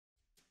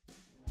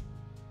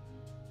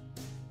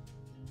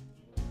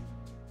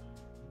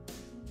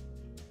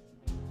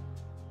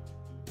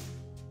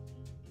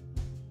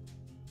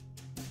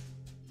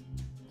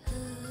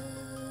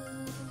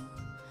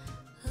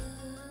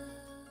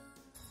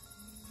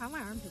How are my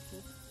armpits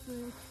look? Do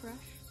they look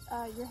fresh?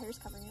 Your hair's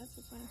covering it, so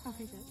it's fine.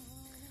 Okay, good.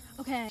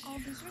 Okay. Oh,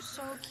 these are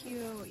so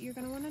cute. You're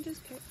gonna want to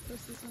just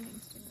post these on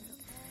Instagram.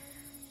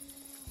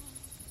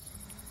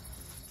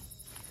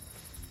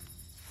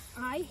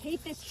 I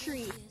hate this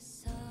tree.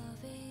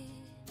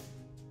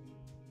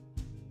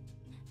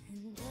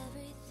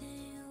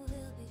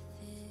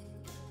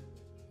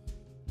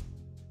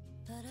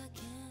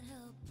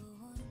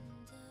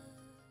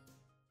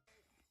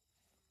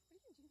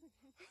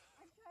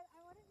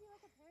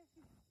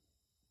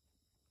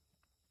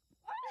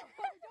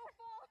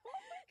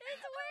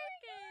 It's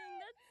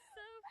working! That's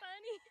so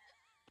funny.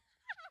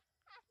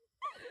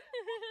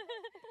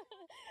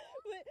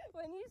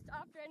 When you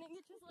stopped running,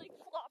 it just like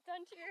flopped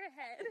onto your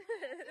head.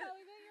 Yeah,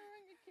 we thought you were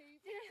wearing a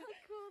cape. Did it look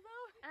cool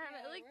though?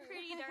 It looked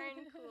pretty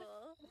darn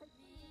cool.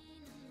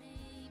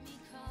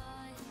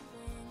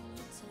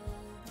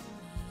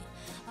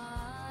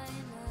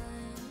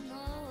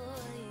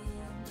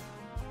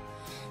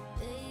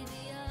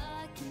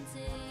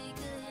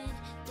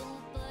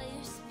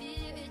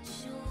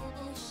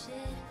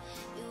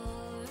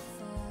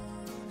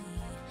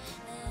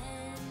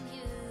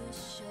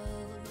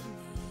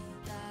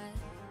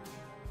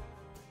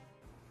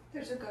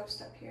 There's a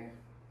ghost up here.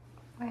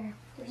 Where?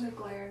 There's a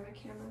glare in my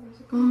camera. There's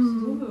a ghost.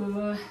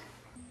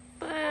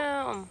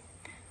 Boom!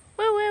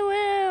 Woo woo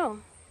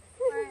woo!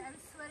 Alright, I'm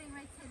sweating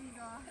my titties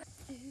off.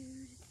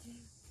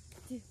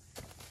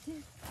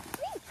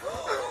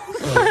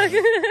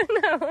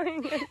 No,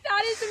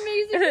 That is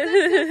amazing. That's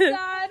so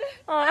sad.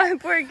 oh,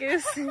 poor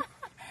goose. Oh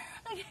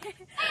my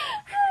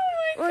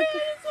god,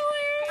 it's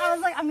hilarious. I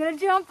was like, I'm gonna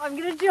jump. How do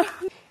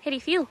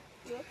you feel?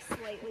 You look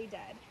slightly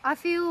dead. I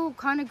feel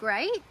kind of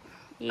great.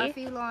 Yeah. I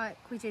feel like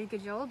we did a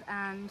good job,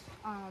 and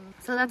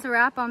so that's a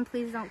wrap on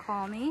Please Don't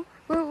Call Me.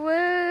 Woo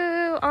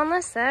woo! On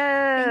the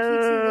set. Thank you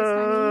to this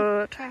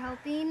honey for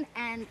helping,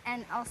 and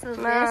also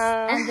this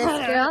and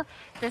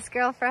this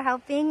girl for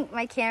helping,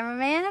 my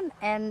cameraman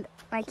and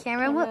my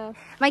camerawoman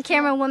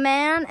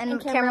and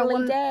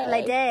camerawoman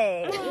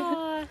lady.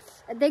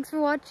 And thanks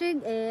for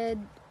watching,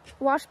 and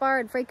wash bar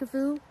and Frank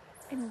Kafoo.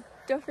 And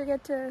don't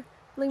forget to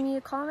leave me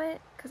a comment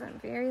because I'm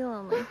very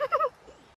lonely.